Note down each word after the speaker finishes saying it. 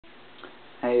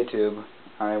Hey YouTube,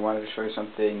 I wanted to show you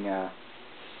something a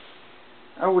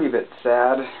wee bit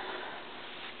sad.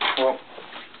 Well,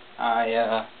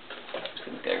 I just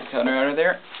get the gigercounter out of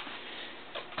there.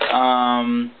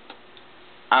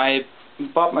 I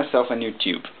bought myself a new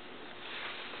tube.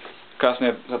 It cost me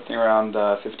something around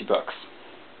 50 bucks.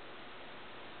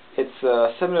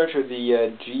 It's similar to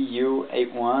the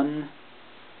GU81,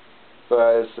 but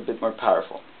it's a bit more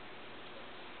powerful.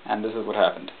 And this is what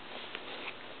happened.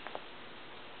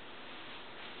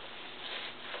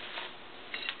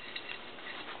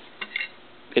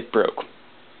 It broke.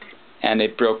 And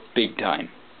it broke big time.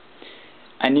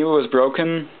 I knew it was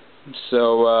broken,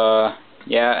 so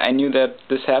yeah, I knew that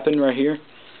this happened right here,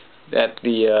 that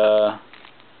the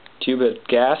tube had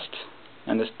gassed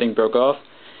and this thing broke off.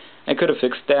 I could have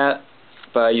fixed that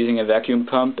by using a vacuum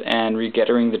pump and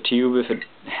re-gettering the tube if it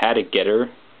had a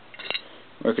getter,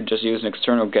 or I could just use an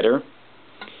external getter.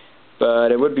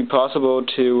 But it would be possible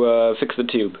to fix the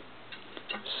tube.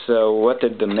 So what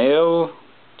did the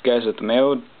guys at the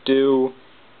mail do?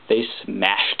 They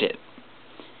smashed it,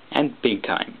 and big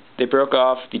time. They broke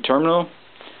off the terminal,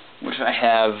 which I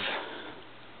have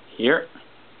here.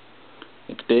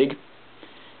 It's big.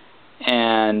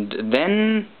 And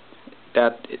then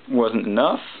that it wasn't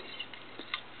enough,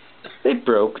 they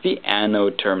broke the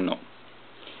anode terminal.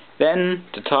 Then,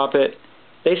 to top it,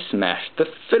 they smashed the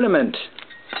filament.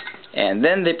 And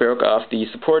then they broke off the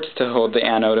supports to hold the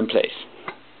anode in place.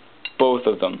 Both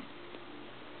of them.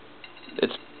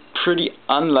 It's pretty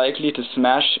unlikely to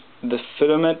smash the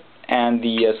filament and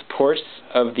the supports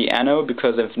of the anode,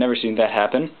 because I've never seen that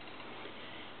happen.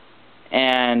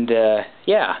 And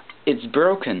yeah, it's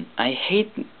broken. I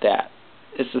hate that.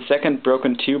 It's the second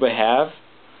broken tube I have.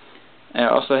 I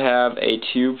also have a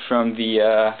tube from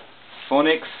the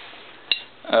Phonics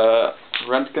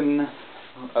Röntgen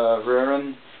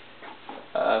Röhren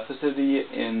facility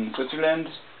in Switzerland.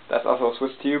 That's also a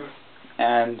Swiss tube.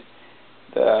 And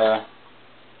the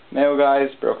mail guys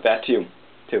broke that too.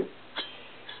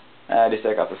 At least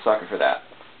I got the sucker for that.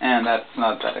 And that's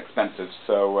not that expensive,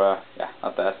 so yeah,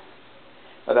 not that.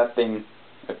 But that thing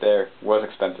right there was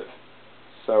expensive.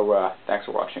 So thanks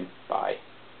for watching. Bye.